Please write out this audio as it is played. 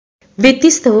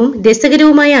വ്യത്യസ്തവും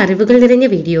രസകരവുമായ അറിവുകൾ നിറഞ്ഞ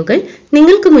വീഡിയോകൾ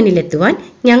നിങ്ങൾക്ക് മുന്നിലെത്തുവാൻ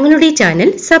ഞങ്ങളുടെ ചാനൽ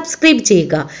സബ്സ്ക്രൈബ്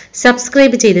ചെയ്യുക.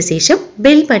 സബ്സ്ക്രൈബ് ചെയ്ത ശേഷം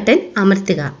ബെൽ ബട്ടൺ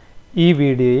അമർത്തുക. ഈ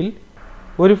വീഡിയോയിൽ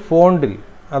ഒരു ഫോണ്ടിൽ,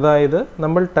 അതായത്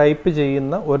നമ്മൾ ടൈപ്പ്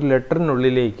ചെയ്യുന്ന ഒരു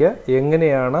ലെറ്ററിനുള്ളിലേക്ക്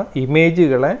എങ്ങനെയാണ്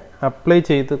ഇമേജുകളെ അപ്ലൈ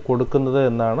ചെയ്ത് കൊടുക്കുന്നത്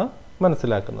എന്നാണ്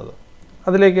മനസ്സിലാക്കുന്നത്.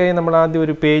 അതിലേക്കായി നമ്മൾ ആദ്യം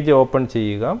ഒരു പേജ് ഓപ്പൺ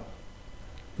ചെയ്യുക.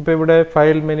 ഇപ്പോൾ ഇവിടെ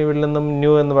ഫയൽ മെനുവിൽ നിന്നും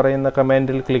ന്യൂ എന്ന് പറയുന്ന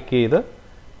കമാൻഡിൽ ക്ലിക്ക് ചെയ്ത്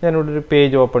ഞാനിവിടെ ഒരു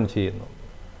പേജ് ഓപ്പൺ ചെയ്യുന്നു.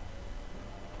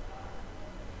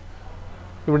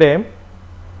 ഇവിടെ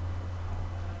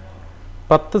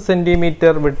 10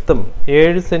 സെൻറ്റിമീറ്റർ വിഡ്ത്തും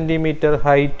 7 സെൻറ്റിമീറ്റർ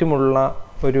ഹൈറ്റുമുള്ള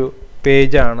ഒരു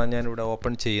പേജാണ് ഞാനിവിടെ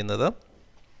ഓപ്പൺ ചെയ്യുന്നത്.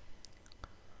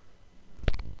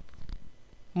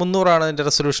 300 അതിൻ്റെ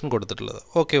റെസൊല്യൂഷൻ കൊടുത്തിട്ടുള്ളത്.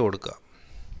 ഓക്കെ കൊടുക്കുക.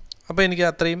 അപ്പോൾ എനിക്ക്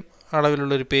അത്രയും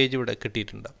അളവിലുള്ളൊരു പേജ് ഇവിടെ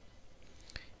കിട്ടിയിട്ടുണ്ട്.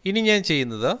 ഇനി ഞാൻ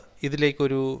ചെയ്യുന്നത്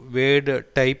ഇതിലേക്കൊരു വേർഡ്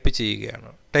ടൈപ്പ് ചെയ്യുകയാണ്.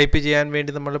 ടൈപ്പ് ചെയ്യാൻ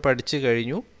വേണ്ടി നമ്മൾ പഠിച്ചു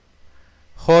കഴിഞ്ഞു.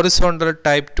 ഹോറിസോണ്ടൽ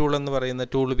ടൈപ്പ് ടൂൾ എന്ന് പറയുന്ന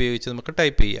ടൂൾ ഉപയോഗിച്ച് നമുക്ക്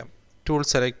ടൈപ്പ് ചെയ്യാം. ടൂൾ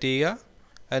സെലക്ട് ചെയ്യുക,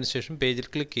 അതിനുശേഷം പേജിൽ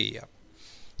ക്ലിക്ക് ചെയ്യുക.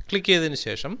 ക്ലിക്ക് ചെയ്തതിന്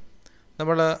ശേഷം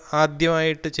നമ്മൾ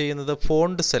ആദ്യമായിട്ട് ചെയ്യുന്നത്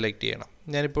ഫോണ്ട് സെലക്ട് ചെയ്യണം.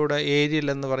 ഞാനിപ്പോൾ ഇവിടെ ഏരിയൽ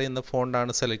എന്ന് പറയുന്ന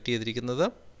ഫോണ്ടാണ് സെലക്ട് ചെയ്തിരിക്കുന്നത്.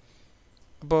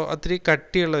 അപ്പോൾ ഒത്തിരി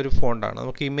കട്ടിയുള്ള ഒരു ഫോണ്ടാണ്.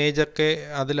 നമുക്ക് ഇമേജൊക്കെ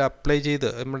അതിൽ അപ്ലൈ ചെയ്ത്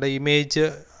നമ്മുടെ ഇമേജ്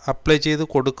അപ്ലൈ ചെയ്ത്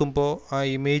കൊടുക്കുമ്പോൾ ആ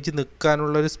ഇമേജ്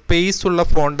നിൽക്കാനുള്ളൊരു സ്പേസ് ഉള്ള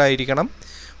ഫോണ്ടായിരിക്കണം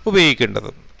ഉപയോഗിക്കേണ്ടത്.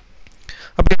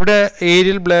 അപ്പോൾ ഇവിടെ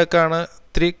ഏരിയൽ ബ്ലാക്കാണ്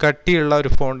ഇത്തിരി കട്ടിയുള്ള ഒരു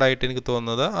ഫോണ്ടായിട്ട് എനിക്ക്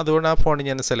തോന്നുന്നത്. അതുകൊണ്ട് ആ ഫോണ്ട്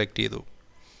ഞാൻ സെലക്ട് ചെയ്തു.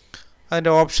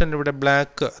 അതിൻ്റെ ഓപ്ഷൻ ഇവിടെ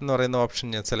ബ്ലാക്ക് എന്ന് പറയുന്ന ഓപ്ഷൻ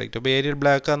ഞാൻ സെലക്ട് ചെയ്തു. അപ്പോൾ ഏരിയൽ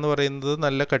ബ്ലാക്ക് എന്ന് പറയുന്നത്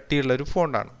നല്ല കട്ടിയുള്ളൊരു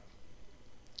ഫോണ്ടാണ്.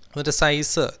 അതിൻ്റെ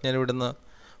സൈസ് ഞാൻ ഇവിടുന്ന്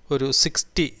ഒരു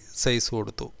 60 സൈസ്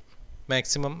കൊടുത്തു.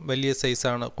 മാക്സിമം വലിയ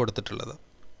സൈസാണ് കൊടുത്തിട്ടുള്ളത്.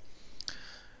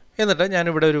 എന്നിട്ട്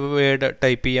ഞാനിവിടെ ഒരു വേർഡ്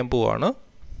ടൈപ്പ് ചെയ്യാൻ പോവാണ്.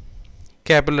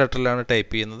 ക്യാപിറ്റൽ ലെറ്ററിലാണ്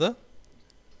ടൈപ്പ് ചെയ്യുന്നത്.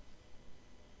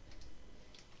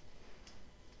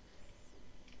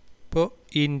 ഇപ്പോൾ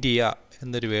ഇന്ത്യ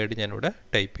എന്നൊരു വേർഡ് ഞാനിവിടെ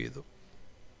ടൈപ്പ് ചെയ്തു.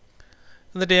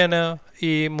 എന്നിട്ട് ഞാൻ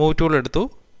ഈ മൂവ് ടൂൾ എടുത്തു,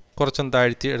 കുറച്ചൊന്ന്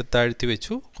താഴ്ത്തി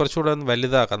വെച്ചു. കുറച്ചുകൂടെ ഒന്ന്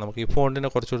വലുതാക്കാം. നമുക്ക് ഈ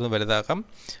ഫോണ്ടിനെ കുറച്ചുകൂടെ ഒന്ന് വലുതാക്കാം.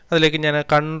 അതിലേക്ക് ഞാൻ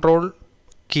കൺട്രോൾ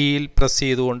കീയിൽ പ്രസ്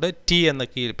ചെയ്തുകൊണ്ട് ടി എന്ന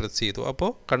കീയിൽ പ്രസ് ചെയ്തു. അപ്പോൾ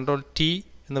കൺട്രോൾ ടി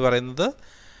എന്ന് പറയുന്നത്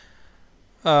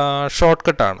ഷോർട്ട്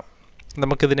കട്ടാണ്.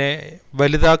 നമുക്കിതിനെ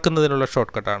വലുതാക്കുന്നതിനുള്ള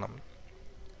ഷോർട്ട് കട്ടാണ്.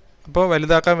 അപ്പോൾ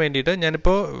വലുതാക്കാൻ വേണ്ടിയിട്ട്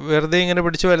ഞാനിപ്പോൾ വെറുതെ ഇങ്ങനെ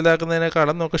പിടിച്ച്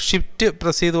വലുതാക്കുന്നതിനേക്കാളും നമുക്ക് ഷിഫ്റ്റ്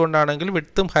പ്രസ് ചെയ്തുകൊണ്ടാണെങ്കിൽ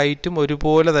വിഡ്ത്തും ഹൈറ്റും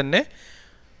ഒരുപോലെ തന്നെ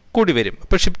കൂടി വരും.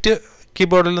 അപ്പോൾ ഷിഫ്റ്റ്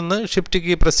കീബോർഡിൽ നിന്ന് ഷിഫ്റ്റ്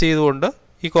കീ പ്രസ് ചെയ്തുകൊണ്ട്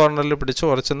ഈ കോർണറിൽ പിടിച്ച്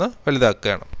കുറച്ചൊന്ന്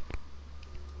വലുതാക്കുകയാണ്.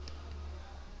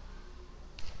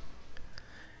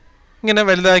 ഇങ്ങനെ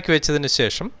വലുതാക്കി വെച്ചതിന്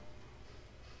ശേഷം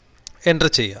എൻ്റർ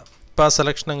ചെയ്യുക. അപ്പോൾ ആ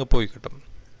സെലക്ഷൻ അങ്ങ് പോയി കിട്ടും.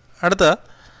 അടുത്ത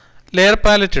ലെയർ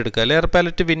പാലറ്റ് എടുക്കുക. Layer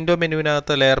palette window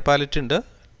മെനുവിനകത്ത് layer palette ഉണ്ട്.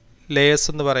 ലേയേഴ്സ്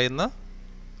എന്ന് പറയുന്ന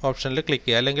ഓപ്ഷനിൽ ക്ലിക്ക്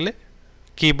ചെയ്യുക. അല്ലെങ്കിൽ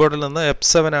കീബോർഡിൽ നിന്ന്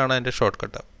F7 ആണ് അതിൻ്റെ ഷോർട്ട്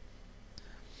കട്ട്.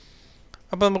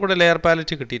 അപ്പോൾ നമുക്കിവിടെ ലെയർ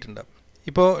പാലറ്റ് കിട്ടിയിട്ടുണ്ട്.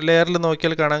 ഇപ്പോൾ ലെയറിൽ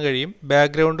നോക്കിയാൽ കാണാൻ കഴിയും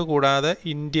ബാക്ക്ഗ്രൗണ്ട് കൂടാതെ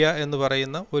ഇന്ത്യ എന്ന്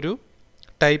പറയുന്ന ഒരു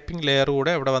ടൈപ്പിംഗ് ലെയർ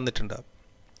കൂടെ ഇവിടെ വന്നിട്ടുണ്ട്.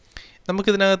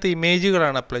 നമുക്കിതിനകത്ത്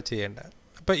ഇമേജുകളാണ് അപ്ലൈ ചെയ്യേണ്ടത്.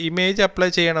 അപ്പോൾ ഇമേജ്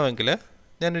അപ്ലൈ ചെയ്യണമെങ്കിൽ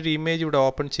ഞാനൊരു ഇമേജ് ഇവിടെ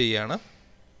ഓപ്പൺ ചെയ്യുകയാണ്.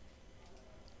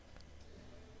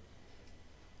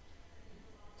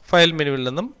 ഫയൽ മെനുവിൽ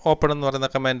നിന്നും ഓപ്പൺ എന്ന് പറയുന്ന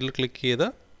കമാൻഡിൽ ക്ലിക്ക് ചെയ്ത്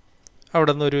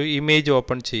അവിടെ നിന്നൊരു ഇമേജ്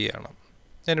ഓപ്പൺ ചെയ്യുകയാണ്.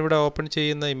 ഞാനിവിടെ ഓപ്പൺ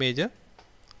ചെയ്യുന്ന ഇമേജ്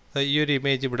ഈ ഒരു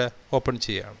ഇമേജ് ഇവിടെ ഓപ്പൺ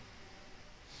ചെയ്യുകയാണ്.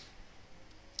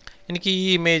 എനിക്ക് ഈ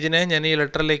ഇമേജിനെ ഞാൻ ഈ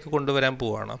ലെറ്ററിലേക്ക് കൊണ്ടുവരാൻ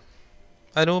പോവുകയാണ്.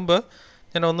 അതിനു മുമ്പ്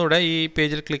ഞാൻ ഒന്നുകൂടെ ഈ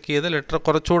പേജിൽ ക്ലിക്ക് ചെയ്ത് ലെറ്റർ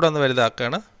കുറച്ചുകൂടെ ഒന്ന്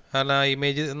വലുതാക്കുകയാണ്. കാരണം ആ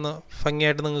ഇമേജ് ഒന്ന്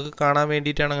ഭംഗിയായിട്ട് നിങ്ങൾക്ക് കാണാൻ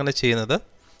വേണ്ടിയിട്ടാണ് അങ്ങനെ ചെയ്യുന്നത്.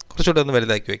 കുറച്ചുകൂടെ ഒന്ന്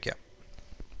വലുതാക്കി വയ്ക്കാം.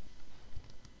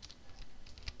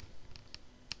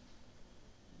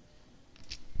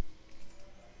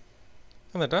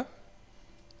 എന്നിട്ട്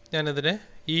ഞാനിതിനെ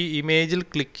ഈ ഇമേജിൽ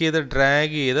ക്ലിക്ക് ചെയ്ത്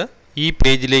ഡ്രാഗ് ചെയ്ത് ഈ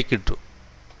പേജിലേക്ക് ഇട്ടു.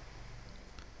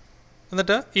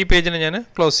 എന്നിട്ട് ഈ പേജിനെ ഞാൻ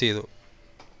ക്ലോസ് ചെയ്തു.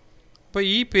 അപ്പോൾ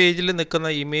ഈ പേജിൽ നിൽക്കുന്ന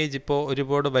ഇമേജ് ഇപ്പോൾ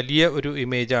ഒരുപാട് വലിയ ഒരു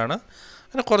ഇമേജാണ്.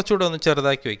 അതിനെ കുറച്ചുകൂടെ ഒന്ന്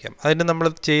ചെറുതാക്കി വയ്ക്കാം. അതിന് നമ്മൾ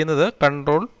ചെയ്യുന്നത്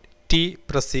കൺട്രോൾ ടി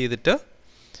പ്രസ് ചെയ്തിട്ട്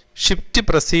ഷിഫ്റ്റ്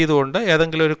പ്രസ് ചെയ്തുകൊണ്ട്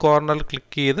ഏതെങ്കിലും ഒരു കോർണറിൽ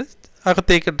ക്ലിക്ക് ചെയ്ത്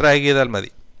അകത്തേക്ക് ഡ്രാഗ് ചെയ്താൽ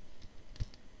മതി.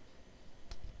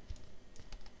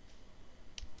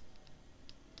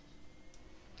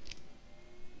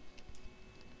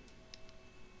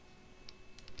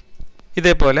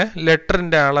 ഇതേപോലെ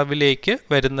ലെറ്ററിൻ്റെ അളവിലേക്ക്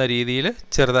വരുന്ന രീതിയിൽ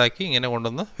ചെറുതാക്കി ഇങ്ങനെ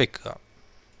കൊണ്ടുവന്ന് വെക്കുക.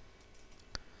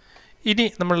 ഇനി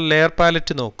നമ്മൾ ലെയർ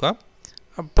പാലറ്റ് നോക്കുക.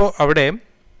 അപ്പോൾ അവിടെ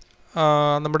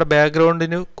നമ്മുടെ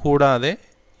ബാക്ക്ഗ്രൗണ്ടിന് കൂടാതെ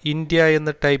ഇന്ത്യ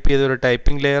എന്ന് ടൈപ്പ് ചെയ്തൊരു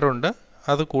ടൈപ്പിംഗ് ലെയറുണ്ട്.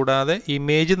 അതുകൂടാതെ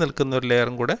ഇമേജ് നിൽക്കുന്ന ഒരു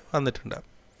ലെയറും കൂടെ വന്നിട്ടുണ്ട്.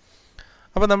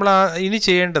 അപ്പോൾ നമ്മൾ ഇനി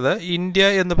ചെയ്യേണ്ടത് ഇന്ത്യ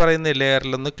എന്ന് പറയുന്ന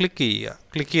ലെയറിലൊന്ന് ക്ലിക്ക് ചെയ്യുക.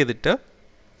 ക്ലിക്ക് ചെയ്തിട്ട്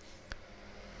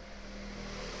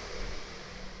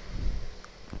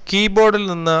കീബോർഡിൽ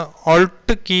നിന്ന്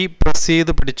ഓൾട്ട് കീ പ്രസ്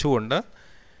ചെയ്ത് പിടിച്ചുകൊണ്ട്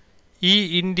ഈ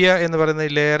ഇന്ത്യ എന്ന് പറയുന്ന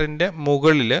ലെയറിൻ്റെ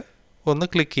മുകളിൽ ഒന്ന്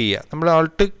ക്ലിക്ക് ചെയ്യുക. നമ്മൾ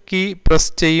ഓൾട്ട് കീ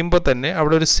പ്രസ് ചെയ്യുമ്പോൾ തന്നെ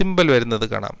അവിടെ ഒരു സിമ്പൽ വരുന്നത്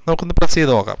കാണാം. നമുക്കൊന്ന് പ്രസ്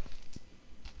ചെയ്ത് നോക്കാം.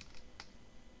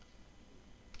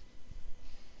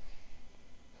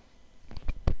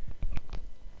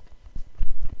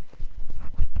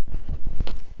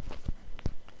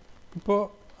 ഇപ്പോൾ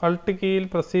ആൾട്ട് കീയിൽ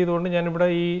പ്രസ് ചെയ്തുകൊണ്ട് ഞാനിവിടെ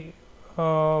ഈ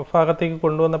ഭാഗത്തേക്ക്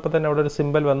കൊണ്ടുവന്നപ്പോൾ തന്നെ അവിടെ ഒരു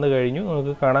സിമ്പൽ വന്നു കഴിഞ്ഞു.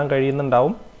 നമുക്ക് കാണാൻ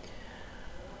കഴിയുന്നുണ്ടാവും.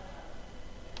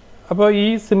 അപ്പോൾ ഈ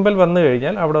സിമ്പൽ വന്നു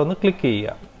കഴിഞ്ഞാൽ അവിടെ ഒന്ന് ക്ലിക്ക്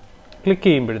ചെയ്യുക. ക്ലിക്ക്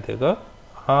ചെയ്യുമ്പോഴത്തേക്ക്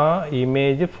ആ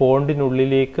ഇമേജ്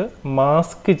ഫോണ്ടിനുള്ളിലേക്ക്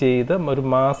മാസ്ക് ചെയ്ത് ഒരു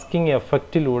മാസ്കിങ്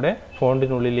എഫക്റ്റിലൂടെ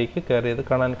ഫോണ്ടിനുള്ളിലേക്ക് കയറിയത്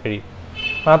കാണാൻ കഴിയും.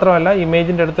 മാത്രമല്ല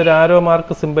ഇമേജിൻ്റെ അടുത്ത് ഒരു ആരോ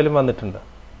മാർക്ക് സിമ്പലും വന്നിട്ടുണ്ട്.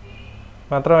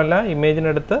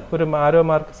 ഒരു ആരോ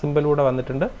മാർക്ക് സിമ്പൽ കൂടെ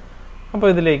വന്നിട്ടുണ്ട്. അപ്പോൾ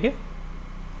ഇതിലേക്ക്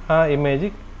ആ ഇമേജ്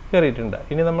കയറിയിട്ടുണ്ട്.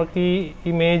 ഇനി നമുക്ക് ഈ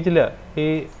ഇമേജിൽ ഈ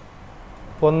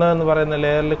 1 എന്ന് പറയുന്ന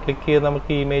ലെയറിൽ ക്ലിക്ക് ചെയ്ത് നമുക്ക്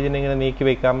ഈ ഇമേജിനെ ഇങ്ങനെ നീക്കി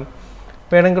വയ്ക്കാം.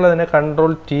 വേണമെങ്കിൽ അതിനെ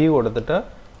Ctrl+T കൊടുത്തിട്ട്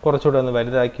കുറച്ചുകൂടെ ഒന്ന്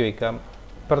വലുതാക്കി വയ്ക്കാം.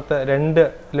 ഇപ്പുറത്തെ 2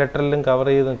 ലെറ്ററിലും കവർ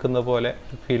ചെയ്ത് നിൽക്കുന്ന പോലെ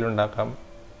ഫീൽ ഉണ്ടാക്കാം.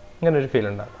 ഇങ്ങനൊരു ഫീൽ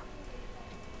ഉണ്ടാക്കാം.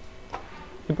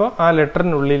 ഇപ്പോൾ ആ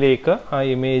ലെറ്ററിനുള്ളിലേക്ക് ആ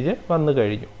ഇമേജ് വന്നു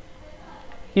കഴിഞ്ഞു.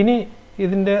 ഇനി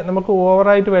ഇതിൻ്റെ നമുക്ക്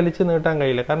ഓവറായിട്ട് വലിച്ചു നീട്ടാൻ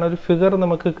കഴിയില്ല. കാരണം ഒരു ഫിഗർ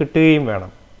നമുക്ക് കിട്ടുകയും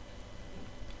വേണം.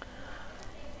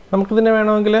 നമുക്കിതിനെ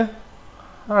വേണമെങ്കിൽ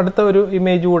അടുത്ത ഒരു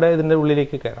ഇമേജ് കൂടെ ഇതിൻ്റെ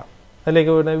ഉള്ളിലേക്ക് കയറാം.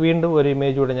 അതിലേക്ക് വീണ്ടും ഒരു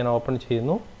ഇമേജ് കൂടെ ഞാൻ ഓപ്പൺ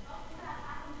ചെയ്യുന്നു.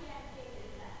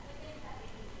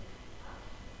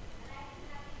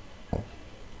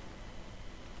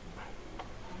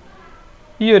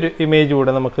 ഈ ഒരു ഇമേജ്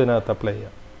കൂടെ നമുക്ക് ഇതിനകത്ത് അപ്ലൈ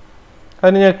ചെയ്യാം.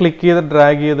 അതിന് ഞാൻ ക്ലിക്ക് ചെയ്ത്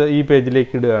ഡ്രാഗ് ചെയ്ത് ഈ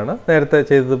പേജിലേക്ക് ഇടുകയാണ്. നേരത്തെ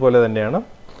ചെയ്തതുപോലെ തന്നെയാണ്.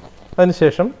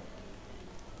 അതിനുശേഷം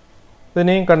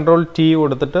ഇതിനെയും Ctrl+T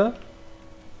കൊടുത്തിട്ട്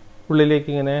ഉള്ളിലേക്ക്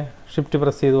ഇങ്ങനെ ഷിഫ്റ്റ്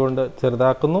പ്രസ് ചെയ്തുകൊണ്ട്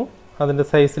ചെറുതാക്കുന്നു. അതിൻ്റെ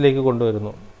സൈസിലേക്ക്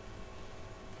കൊണ്ടുവരുന്നു.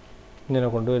 ഇങ്ങനെ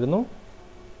കൊണ്ടുവരുന്നു.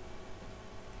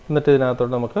 എന്നിട്ട്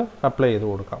ഇതിനകത്തോട്ട് നമുക്ക് അപ്ലൈ ചെയ്ത്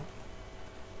കൊടുക്കാം.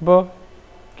 അപ്പോൾ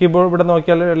കീബോർഡ് ഇവിടെ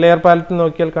നോക്കിയാൽ ലെയർ പാലറ്റിൽ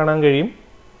നോക്കിയാൽ കാണാൻ കഴിയും.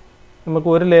 നമുക്ക്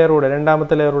ഒരു ലെയർ കൂടെ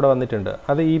രണ്ടാമത്തെ ലെയർ കൂടെ വന്നിട്ടുണ്ട്.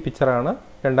 അത് ഈ പിക്ചറാണ്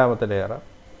രണ്ടാമത്തെ ലെയർ.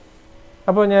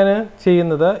 അപ്പോൾ ഞാൻ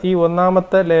ചെയ്യുന്നത് ഈ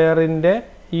ഒന്നാമത്തെ ലെയറിൻ്റെ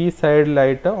ഈ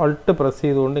സൈഡിലായിട്ട് ഓൾട്ട് പ്രസ്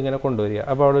ചെയ്തുകൊണ്ട് ഇങ്ങനെ കൊണ്ടുവരിക.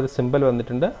 അപ്പോൾ അവിടെ ഒരു സിമ്പൽ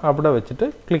വന്നിട്ടുണ്ട്. അവിടെ വെച്ചിട്ട്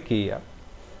ക്ലിക്ക് ചെയ്യുക.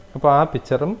 അപ്പോൾ ആ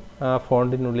പിക്ചറും ആ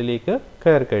ഫോണ്ടിനുള്ളിലേക്ക്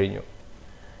കയറി കഴിഞ്ഞു.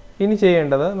 ഇനി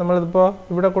ചെയ്യേണ്ടത് നമ്മളിതിപ്പോൾ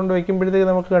ഇവിടെ കൊണ്ടുവയ്ക്കുമ്പോഴത്തേക്ക്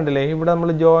നമുക്ക് കണ്ടില്ലേ, ഇവിടെ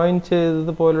നമ്മൾ ജോയിൻ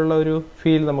ചെയ്തതുപോലുള്ള ഒരു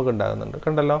ഫീൽ നമുക്ക് ഉണ്ടാകുന്നുണ്ട്.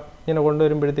 കണ്ടല്ലോ, ഇങ്ങനെ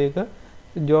കൊണ്ടുവരുമ്പോഴത്തേക്ക്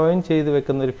ജോയിൻ ചെയ്ത്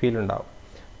വെക്കുന്നൊരു ഫീൽ ഉണ്ടാവും.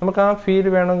 നമുക്ക് ആ ഫീൽ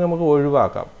വേണമെങ്കിൽ നമുക്ക്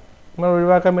ഒഴിവാക്കാം. നമ്മൾ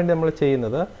ഒഴിവാക്കാൻ വേണ്ടി നമ്മൾ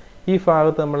ചെയ്യുന്നത് ഈ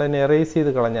ഭാഗത്ത് നമ്മൾ തന്നെ എറേസ് ചെയ്ത്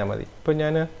കളഞ്ഞാൽ മതി. ഇപ്പോൾ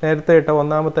ഞാൻ നേരത്തെ ഇട്ട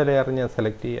ഒന്നാമത്തെ ലെയർ ഞാൻ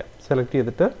സെലക്ട്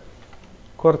ചെയ്തിട്ട്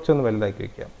കുറച്ചൊന്ന് വലുതാക്കി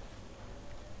വയ്ക്കാം.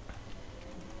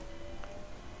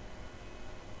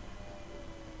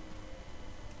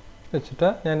 വെച്ചിട്ട്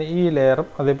ഞാൻ ഈ ലെയറും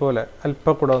അതേപോലെ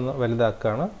അല്പം കൂടെ ഒന്ന്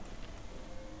വലുതാക്കുകയാണ്.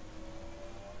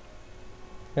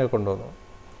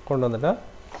 കൊണ്ടുവന്നിട്ട്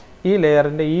ഈ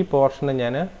ലെയറിൻ്റെ ഈ പോർഷന്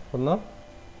ഞാൻ ഒന്ന്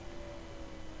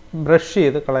ബ്രഷ്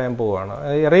ചെയ്ത് കളയാൻ പോവുകയാണ്,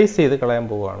 എറേസ് ചെയ്ത് കളയാൻ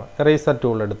പോവുകയാണ്. എറേസർ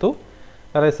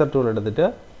ടൂൾ എടുത്തിട്ട്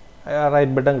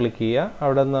റൈറ്റ് ബട്ടൺ ക്ലിക്ക് ചെയ്യുക.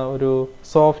 അവിടെ നിന്ന് ഒരു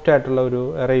സോഫ്റ്റ് ആയിട്ടുള്ള ഒരു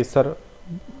എറേസർ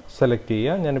സെലക്ട്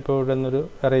ചെയ്യുക. ഞാനിപ്പോൾ ഇവിടെ നിന്നൊരു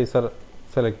എറേസർ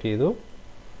സെലക്ട് ചെയ്തു.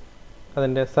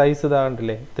 അതിൻ്റെ സൈസ്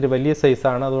ഇതാകണ്ടില്ലേ, ഇത്തിരി വലിയ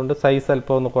സൈസാണ്. അതുകൊണ്ട് സൈസ്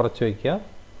അല്പം ഒന്ന് കുറച്ച് വയ്ക്കുക.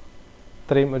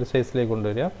 ഇത്രയും ഒരു സൈസിലേക്ക്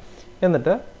കൊണ്ടുവരിക.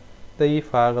 എന്നിട്ട് ഈ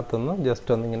ഭാഗത്തുനിന്ന് ജസ്റ്റ്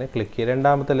ഒന്ന് ഇങ്ങനെ ക്ലിക്ക് ചെയ്യുക.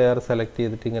 രണ്ടാമത്തെ ലെയർ സെലക്ട്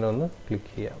ചെയ്തിട്ട് ഇങ്ങനെ ഒന്ന്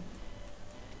ക്ലിക്ക് ചെയ്യാം.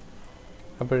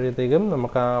 അപ്പോഴത്തേക്കും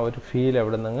നമുക്ക് ആ ഒരു ഫീൽ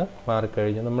അവിടെ നിന്ന്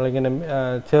മാറിക്കഴിഞ്ഞു. നമ്മളിങ്ങനെ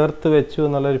ചേർത്ത് വെച്ചു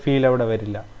എന്നുള്ളൊരു ഫീൽ അവിടെ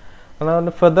വരില്ല.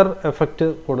 അതുകൊണ്ട് ഫെദർ എഫക്റ്റ്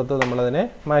കൊടുത്ത് നമ്മളതിനെ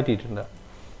മാറ്റിയിട്ടുണ്ട്.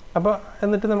 അപ്പോൾ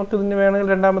എന്നിട്ട് നമുക്ക് ഇതിന് വേണമെങ്കിൽ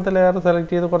രണ്ടാമത്തെ ലെയർ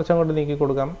സെലക്ട് ചെയ്ത് കുറച്ചങ്ങോട്ട് നീക്കി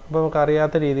കൊടുക്കാം. അപ്പോൾ നമുക്ക്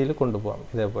അറിയാത്ത രീതിയിൽ കൊണ്ടുപോകാം.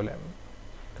 ഇതേപോലെ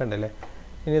കണ്ടില്ലേ.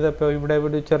 ഇനി ഇതിപ്പോൾ ഇവിടെ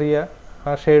ഒരു ചെറിയ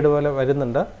ആ ഷെയ്ഡ് പോലെ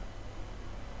വരുന്നുണ്ട്.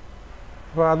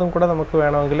 അപ്പോൾ അതും കൂടെ നമുക്ക്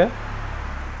വേണമെങ്കിൽ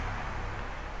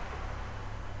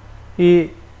ഈ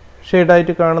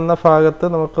ഷെയ്ഡായിട്ട് കാണുന്ന ഭാഗത്ത്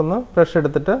നമുക്കൊന്ന് ബ്രഷ്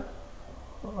എടുത്തിട്ട്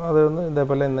അതൊന്ന്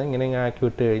ഇതേപോലെ ഇങ്ങനെ ആക്കി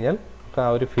വിട്ട് കഴിഞ്ഞാൽ ആ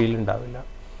ഒരു ഫീൽ ഉണ്ടാവില്ല.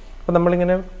 അപ്പോൾ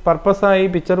നമ്മളിങ്ങനെ പർപ്പസായി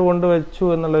പിക്ചർ കൊണ്ട് വെച്ചു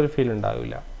എന്നുള്ളൊരു ഫീൽ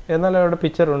ഉണ്ടാവില്ല. എന്നാൽ അവിടെ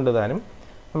പിക്ചർ ഉണ്ട് താനും,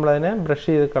 നമ്മളതിനെ ബ്രഷ്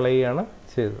ചെയ്ത് കളയുകയാണ്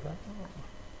ചെയ്തത്.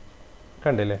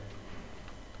 കണ്ടില്ലേ.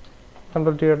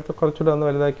 Ctrl+T എടുത്ത് കുറച്ചുകൂടെ ഒന്ന്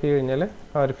വലുതാക്കി കഴിഞ്ഞാൽ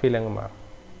ആ ഒരു ഫീൽ അങ്ങ് മാറും.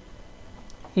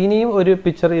 ഇനിയും ഒരു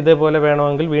പിക്ചർ ഇതേപോലെ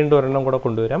വേണമെങ്കിൽ വീണ്ടും ഒരെണ്ണം കൂടെ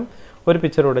കൊണ്ടുവരാം. ഒരു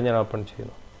പിക്ചർ കൂടെ ഞാൻ ഓപ്പൺ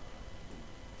ചെയ്യുന്നു.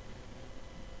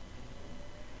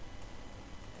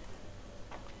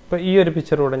 അപ്പോൾ ഈ ഒരു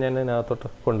പിക്ചർ കൂടെ ഞാൻ ഇതിനകത്തോട്ട്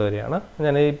കൊണ്ടുവരികയാണ്.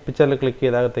 ഞാൻ ഈ പിക്ചറിൽ ക്ലിക്ക്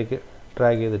ചെയ്ത് അകത്തേക്ക്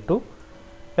ഡ്രാഗ് ചെയ്തിട്ടു.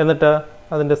 എന്നിട്ട്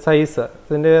അതിൻ്റെ സൈസ്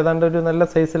ഇതിൻ്റെ ഏതാണ്ട് ഒരു നല്ല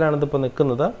സൈസിലാണ് ഇതിപ്പോൾ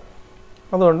നിൽക്കുന്നത്.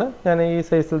 അതുകൊണ്ട് ഞാൻ ഈ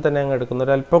സൈസിൽ തന്നെ അങ്ങ് എടുക്കുന്നു.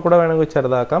 ഒരു അല്പം കൂടെ വേണമെങ്കിൽ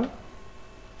ചെറുതാക്കാം.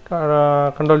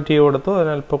 കൺട്രോൾ ടി കൊടുത്തു,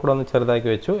 അതിനല്പം കൂടെ ഒന്ന് ചെറുതാക്കി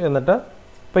വെച്ചു. എന്നിട്ട്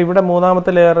ഇപ്പോൾ ഇവിടെ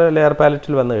മൂന്നാമത്തെ ലെയർ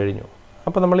പാലറ്റിൽ വന്നു കഴിഞ്ഞു.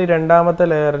 അപ്പോൾ നമ്മൾ ഈ രണ്ടാമത്തെ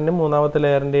ലെയറിനും മൂന്നാമത്തെ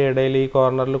ലെയറിൻ്റെ ഇടയിൽ ഈ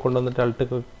കോർണറിൽ കൊണ്ടുവന്നിട്ട് അൾട്ട്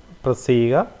പ്രസ്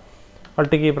ചെയ്യുക.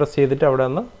 അൾട്ട് കീ പ്രസ് ചെയ്തിട്ട് അവിടെ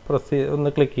ഒന്ന്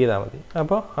ക്ലിക്ക് ചെയ്താൽ മതി.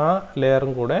 അപ്പോൾ ആ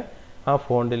ലെയറും കൂടെ ആ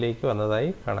ഫോണ്ടിലേക്ക് വന്നതായി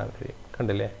കാണാൻ കഴിയും.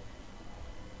 കണ്ടില്ലേ?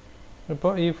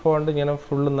 ഇപ്പോൾ ഈ ഫോണ്ട് ഇങ്ങനെ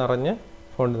ഫുള്ള് നിറഞ്ഞ്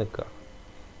ഫോണ്ട് നിൽക്കുക.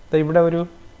 ഇവിടെ ഒരു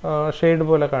ഷെയ്ഡ്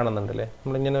പോലെ കാണുന്നുണ്ടല്ലേ?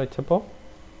 നമ്മളിങ്ങനെ വെച്ചപ്പോൾ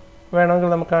വേണമെങ്കിൽ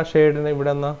നമുക്ക് ആ ഷെയ്ഡിന്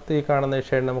ഇവിടെ നിന്ന് ഈ കാണുന്ന ഈ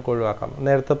ഷെയ്ഡ് നമുക്ക് ഒഴിവാക്കാം.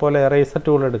 നേരത്തെ പോലെ എറേസർ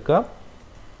ടൂൾ എടുക്കുക,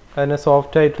 അതിന്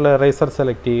സോഫ്റ്റ് ആയിട്ടുള്ള എറേസർ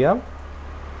സെലക്ട് ചെയ്യാം.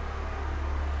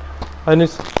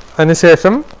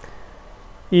 അതിനുശേഷം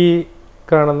ഈ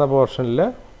കാണുന്ന പോർഷനിൽ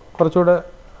കുറച്ചുകൂടെ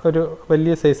ഒരു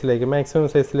വലിയ സൈസിലേക്ക്, മാക്സിമം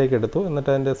സൈസിലേക്ക് എടുത്തു. എന്നിട്ട്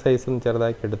അതിൻ്റെ സൈസ് ഒന്ന്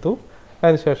ചെറുതാക്കി എടുത്തു.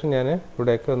 അതിനുശേഷം ഞാൻ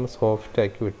ഇവിടെയൊക്കെ ഒന്ന്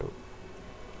സോഫ്റ്റാക്കി വിട്ടു.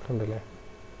 കണ്ടില്ലേ?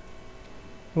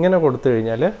 ഇങ്ങനെ കൊടുത്തു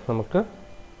കഴിഞ്ഞാൽ നമുക്ക്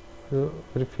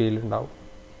ഒരു ഫീൽ ഉണ്ടാവും.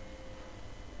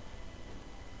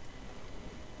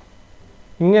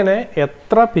 ഇങ്ങനെ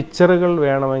എത്ര പിക്ചറുകൾ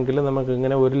വേണമെങ്കിലും നമുക്ക്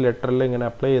ഇങ്ങനെ ഒരു ലെറ്ററിൽ ഇങ്ങനെ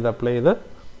അപ്ലൈ ചെയ്ത്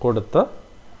കൊടുത്ത്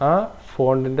ആ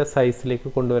ഫോണ്ടിൻ്റെ സൈസിലേക്ക്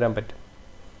കൊണ്ടുവരാൻ പറ്റും.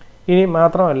 ഇനി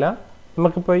മാത്രമല്ല,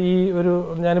 നമുക്കിപ്പോൾ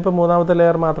ഞാനിപ്പോൾ മൂന്നാമത്തെ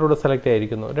ലെയർ മാത്രം ഇവിടെ സെലക്ട്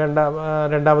ആയിരിക്കുന്നു.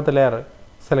 രണ്ടാമത്തെ ലെയർ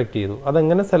സെലക്ട് ചെയ്തു.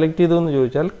 അതെങ്ങനെ സെലക്ട് ചെയ്തു എന്ന്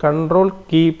ചോദിച്ചാൽ കൺട്രോൾ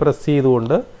കീ പ്രസ്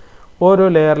ചെയ്തുകൊണ്ട് ഓരോ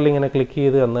ലെയറിൽ ഇങ്ങനെ ക്ലിക്ക്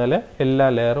ചെയ്ത് തന്നാൽ എല്ലാ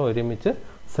ലെയറും ഒരുമിച്ച്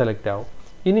സെലക്ട് ആവും.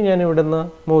 ഇനി ഞാൻ ഇവിടെ നിന്ന്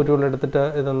മൂവ് ടൂൾ എടുത്തിട്ട്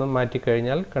ഇതൊന്ന്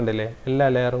മാറ്റിക്കഴിഞ്ഞാൽ കണ്ടില്ലേ, എല്ലാ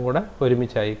ലെയറും കൂടെ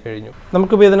ഒരുമിച്ചായി കഴിഞ്ഞു.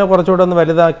 നമുക്കിപ്പോൾ ഇതിനെ കുറച്ചുകൂടെ ഒന്ന്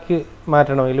വലുതാക്കി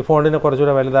മാറ്റണമെങ്കിൽ, ഫോണ്ടിനെ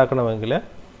കുറച്ചുകൂടെ വലുതാക്കണമെങ്കിൽ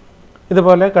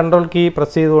ഇതുപോലെ കൺട്രോൾ കീ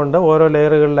പ്രസ് ചെയ്തുകൊണ്ട് ഓരോ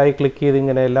ലെയറുകളിലായി ക്ലിക്ക് ചെയ്ത്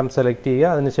ഇങ്ങനെ എല്ലാം സെലക്ട്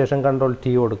ചെയ്യുക. അതിനുശേഷം കൺട്രോൾ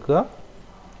ടി കൊടുക്കുക.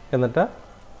 എന്നിട്ട്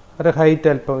ഒരു ഹൈറ്റ്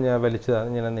അല്പം ഞാൻ വലിച്ചതാണ്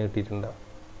ഇങ്ങനെ നീട്ടിയിട്ടുണ്ട്.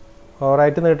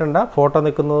 ഓവറായിട്ട് നീട്ടണ്ട, ഫോട്ടോ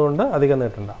നിൽക്കുന്നത് കൊണ്ട് അധികം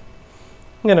നീട്ടണ്ട.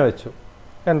 ഇങ്ങനെ വെച്ചു,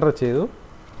 എൻ്റർ ചെയ്തു.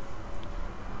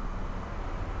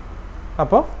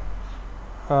 അപ്പോൾ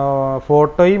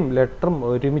ഫോട്ടോയും ലെറ്ററും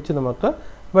ഒരുമിച്ച് നമുക്ക്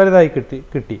വലുതായി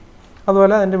കിട്ടി.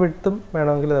 അതുപോലെ അതിൻ്റെ വിഡ്ത്തും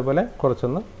വേണമെങ്കിൽ ഇതേപോലെ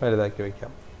കുറച്ചൊന്ന് വലുതാക്കി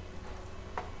വയ്ക്കാം.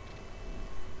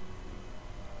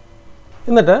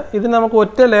 എന്നിട്ട് ഇത് നമുക്ക്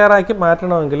ഒറ്റ ലെയറാക്കി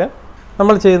മാറ്റണമെങ്കിൽ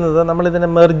നമ്മളിതിനെ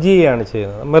മെർജ് ചെയ്യുകയാണ്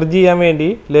ചെയ്യുന്നത്. മെർജ് ചെയ്യാൻ വേണ്ടി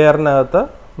ലെയറിനകത്ത്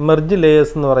മെർജ്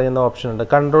ലേയേഴ്സ് എന്ന് പറയുന്ന ഓപ്ഷൻ ഉണ്ട്.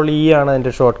 കൺട്രോൾ ഇ ആണ്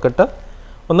അതിൻ്റെ ഷോർട്ട് കട്ട്.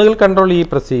 ഒന്നുകിൽ കൺട്രോൾ ഇ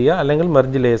പ്രസ് ചെയ്യുക, അല്ലെങ്കിൽ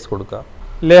മെർജ് ലേയേഴ്സ് കൊടുക്കുക.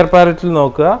 ലെയർ പാലറ്റിൽ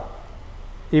നോക്കുക,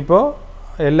 ഇപ്പോൾ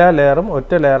എല്ലാ ലെയറും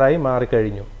ഒറ്റ ലെയറായി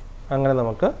മാറിക്കഴിഞ്ഞു. അങ്ങനെ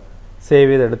നമുക്ക് സേവ്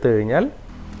ചെയ്തെടുത്തു കഴിഞ്ഞാൽ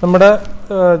നമ്മുടെ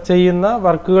ചെയ്യുന്ന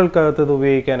വർക്കുകൾക്കകത്ത് ഇത്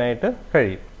ഉപയോഗിക്കാനായിട്ട്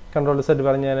കഴിയും. കൺട്രോൾ സെറ്റ്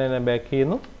പറഞ്ഞ് ഞാൻ അതിനെ ബാക്ക്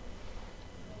ചെയ്യുന്നു.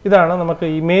 ഇതാണ് നമുക്ക്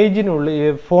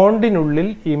ഫോണ്ടിനുള്ളിൽ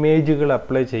ഇമേജുകൾ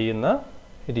അപ്ലൈ ചെയ്യുന്ന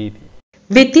രീതി.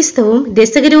 വ്യത്യസ്തവും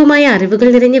രസകരവുമായ അറിവുകൾ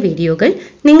നിറഞ്ഞ വീഡിയോകൾ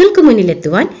നിങ്ങൾക്ക്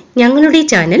മുന്നിലെത്തുവാൻ ഞങ്ങളുടെ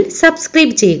ചാനൽ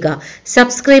സബ്സ്ക്രൈബ് ചെയ്യുക.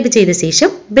 സബ്സ്ക്രൈബ് ചെയ്ത ശേഷം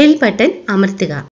ബെൽ ബട്ടൺ അമർത്തുക.